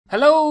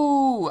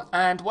Hello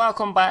and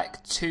welcome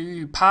back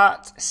to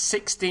part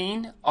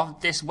 16 of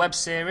this web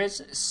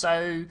series.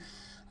 So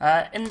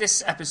in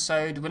this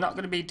episode we're not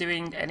going to be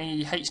doing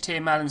any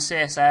HTML and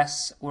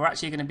CSS. We're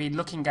actually going to be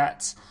looking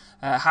at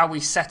how we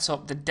set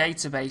up the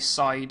database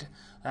side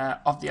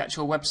of the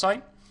actual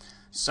website.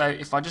 So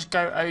if I just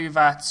go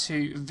over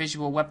to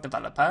Visual Web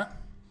Developer,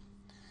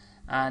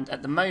 and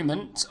at the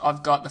moment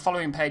I've got the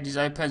following pages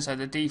open, so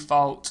the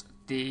default,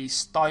 the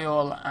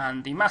style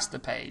and the master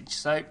page.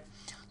 So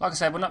like I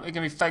said, we're not going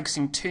to be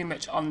focusing too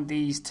much on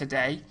these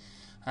today.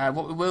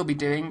 What we will be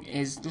doing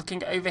is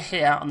looking over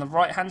here on the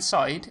right hand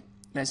side.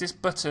 There's this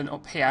button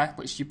up here,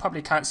 which you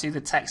probably can't see the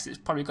text, it's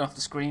probably gone off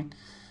the screen.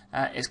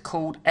 It's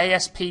called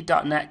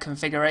Asp.NET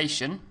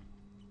Configuration.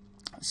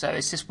 So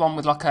it's this one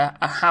with like a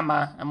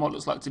hammer and what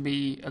looks like to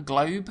be a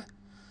globe.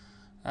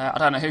 I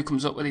don't know who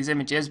comes up with these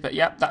images, but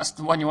yep, that's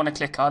the one you want to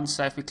click on.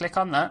 So if we click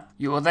on that,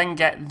 you will then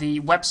get the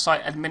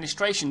website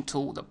administration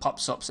tool that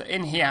pops up. So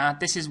in here,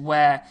 this is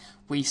where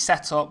we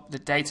set up the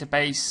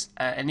database,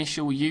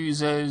 initial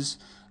users,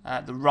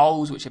 the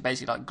roles, which are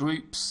basically like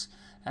groups,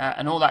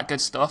 and all that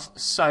good stuff.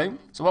 So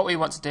what we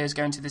want to do is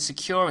go into the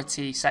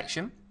security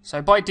section.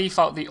 So by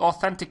default, the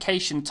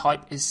authentication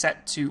type is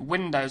set to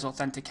Windows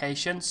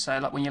authentication. So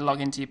like when you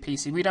log into your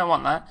PC, we don't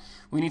want that.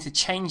 We need to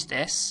change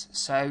this.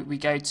 So we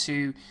go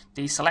to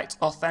the select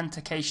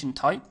authentication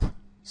type.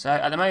 So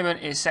at the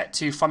moment it's set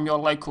to from your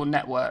local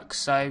network.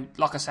 So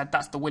like I said,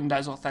 that's the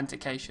Windows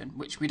authentication,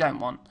 which we don't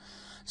want.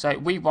 So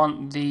we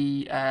want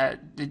the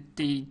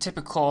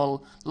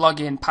typical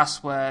login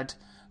password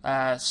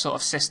sort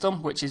of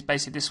system, which is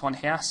basically this one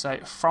here. So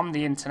from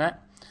the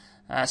internet.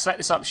 Select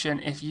this option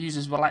if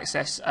users will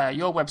access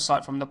your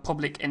website from the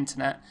public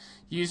internet.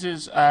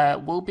 Users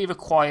will be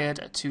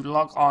required to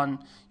log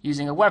on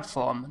using a web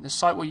form. The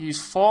site will use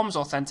forms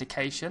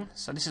authentication,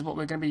 so this is what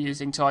we're going to be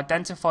using to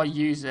identify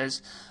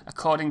users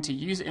according to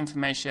user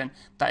information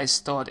that is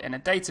stored in a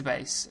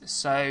database.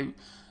 So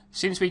as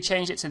soon as we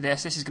change it to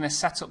this is going to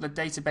set up the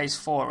database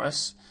for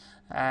us,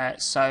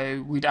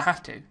 so we don't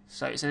have to.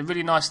 So it's a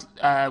really nice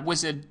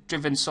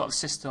wizard-driven sort of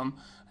system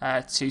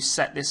to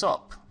set this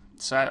up.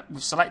 So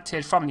we've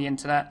selected from the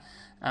internet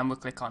and we'll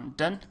click on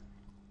done.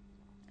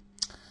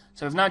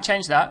 So we've now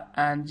changed that,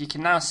 and you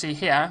can now see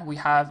here we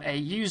have a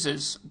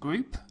users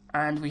group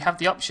and we have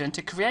the option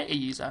to create a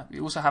user.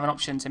 We also have an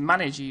option to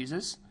manage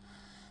users.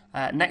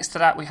 Next to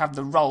that we have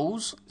the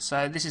roles.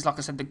 So this is, like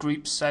I said, the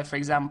groups. So for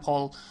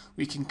example,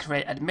 we can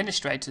create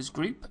administrators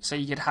group. So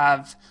you could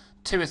have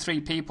 2 or 3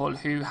 people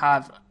who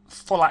have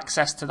full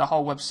access to the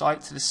whole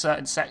website, to the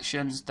certain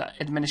sections that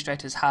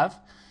administrators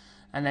have.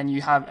 And then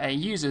you have a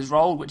users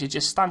role, which is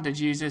just standard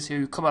users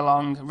who come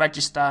along,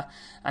 register,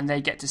 and they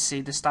get to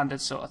see the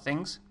standard sort of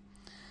things.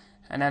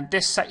 And then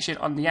this section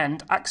on the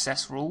end,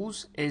 access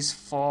rules, is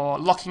for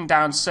locking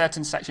down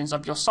certain sections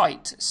of your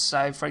site.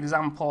 So for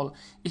example,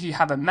 if you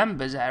have a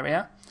members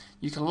area,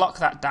 you can lock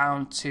that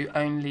down to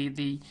only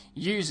the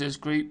users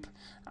group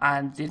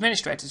and the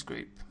administrators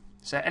group.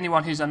 So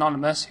anyone who's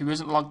anonymous, who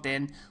isn't logged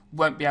in,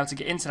 won't be able to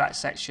get into that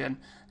section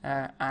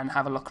and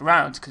have a look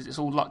around because it's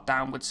all locked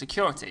down with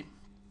security.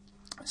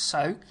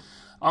 So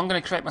I'm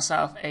going to create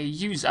myself a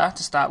user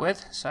to start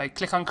with. So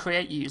click on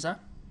create user,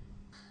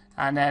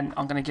 and then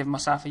I'm going to give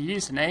myself a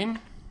username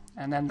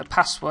and then the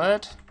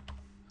password,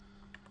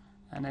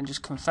 and then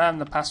just confirm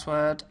the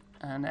password,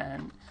 and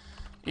then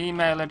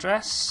email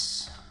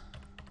address,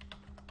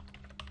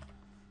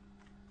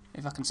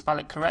 if I can spell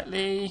it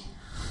correctly.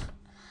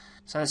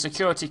 So the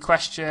security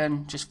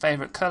question, just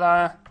favorite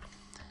color,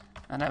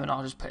 and then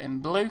I'll just put in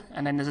blue.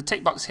 And then there's a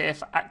tick box here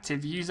for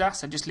active user,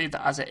 so just leave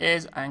that as it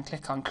is and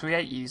click on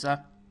create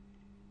user.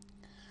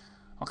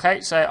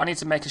 Okay, so I need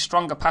to make a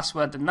stronger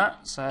password than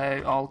that, so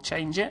I'll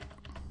change it.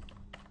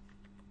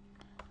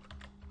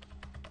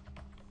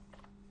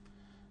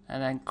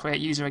 And then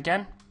create user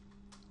again.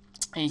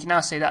 And you can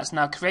now see that's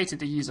now created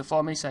the user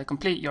for me, so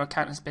complete, your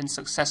account has been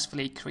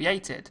successfully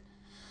created.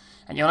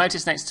 And you'll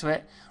notice next to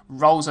it,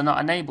 roles are not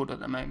enabled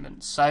at the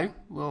moment. So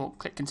we'll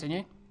click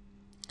continue.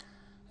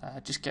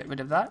 Just get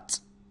rid of that.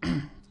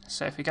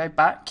 So if we go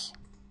back,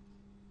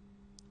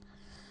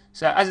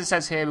 so as it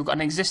says here, we've got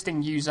an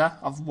existing user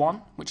of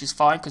 1, which is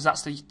fine because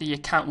that's the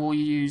account we'll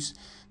use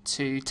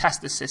to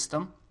test the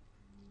system.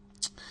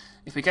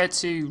 If we go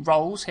to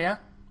roles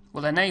here,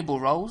 we'll enable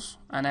roles,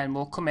 and then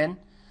we'll come in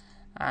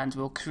and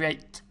we'll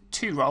create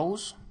 2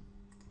 roles.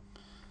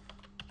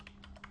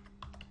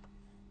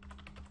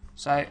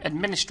 So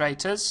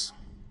administrators,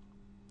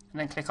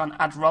 and then click on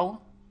add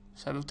role.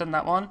 So we've done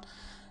that one.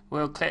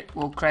 We'll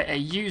create a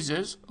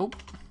users. We'll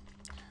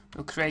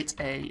create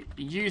a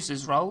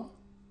users role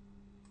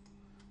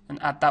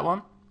and add that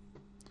one,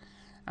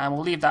 and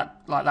we'll leave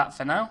that like that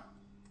for now.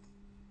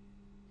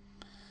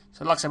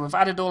 So like I said, we've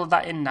added all of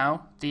that in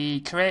now. The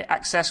create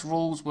access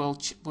rules we'll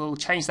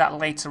change that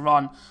later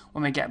on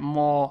when we get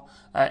more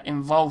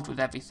involved with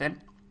everything.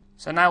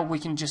 So now we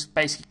can just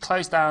basically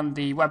close down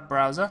the web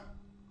browser,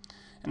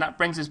 and that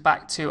brings us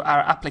back to our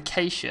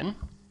application.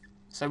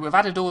 So we've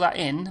added all that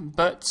in,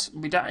 but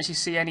we don't actually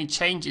see any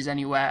changes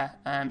anywhere.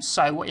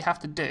 So what you have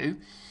to do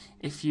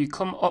if you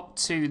come up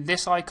to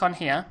this icon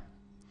here,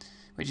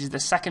 which is the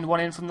second one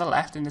in from the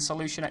left in the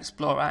Solution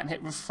Explorer, and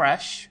hit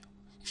refresh,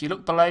 if you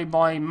look below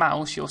my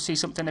mouse, you'll see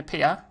something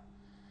appear.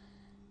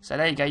 So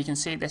there you go, you can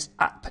see this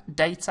app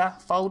data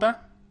folder.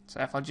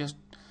 So if I just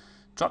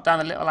drop down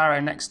the little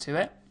arrow next to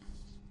it,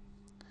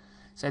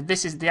 so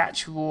this is the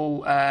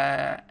actual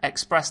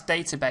Express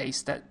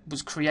database that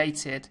was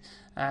created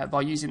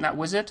by using that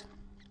wizard.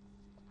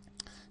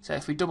 So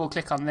if we double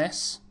click on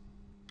this,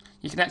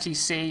 you can actually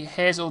see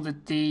here's all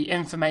the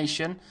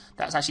information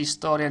that's actually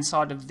stored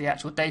inside of the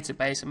actual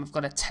database, and we've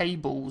got a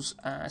tables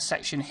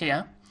section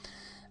here.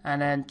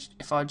 And then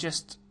if I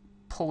just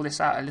pull this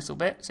out a little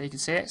bit so you can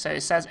see it, so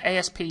it says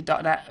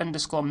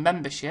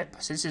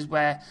ASP.NET_membership. So this is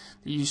where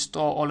you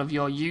store all of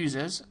your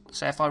users.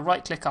 So if I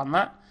right click on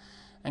that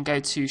and go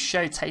to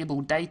show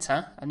table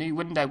data, a new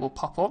window will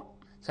pop up.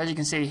 So as you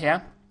can see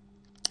here,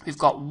 we've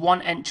got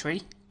one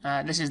entry.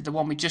 This is the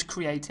one we just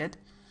created.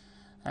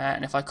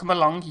 And if I come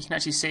along, you can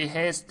actually see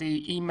here's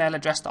the email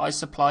address that I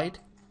supplied,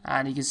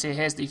 and you can see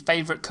here's the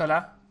favorite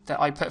color that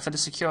I put for the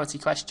security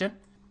question,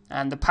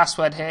 and the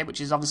password here, which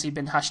has obviously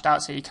been hashed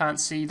out so you can't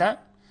see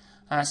that.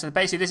 So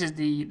basically this is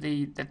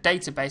the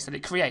database that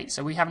it creates,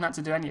 so we haven't had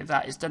to do any of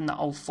that. It's done that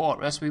all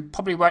for us. We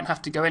probably won't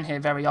have to go in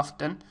here very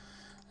often,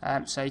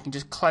 so you can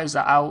just close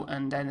that out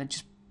and then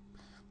just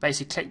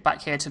basically click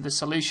back here to the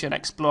Solution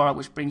Explorer,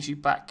 which brings you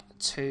back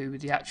to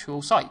the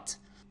actual site.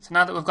 So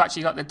now that we've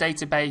actually got the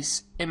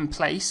database in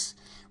place,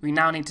 we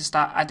now need to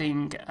start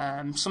adding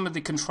some of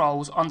the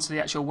controls onto the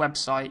actual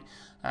website,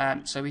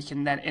 so we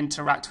can then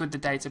interact with the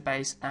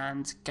database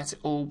and get it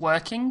all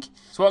working.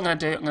 So what I'm going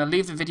to do, I'm going to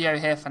leave the video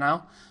here for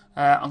now.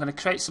 I'm going to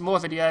create some more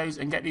videos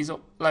and get these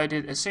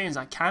uploaded as soon as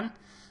I can.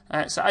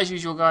 So as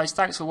usual guys,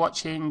 thanks for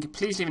watching.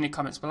 Please leave any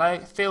comments below.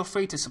 Feel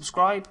free to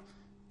subscribe,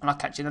 and I'll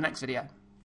catch you in the next video.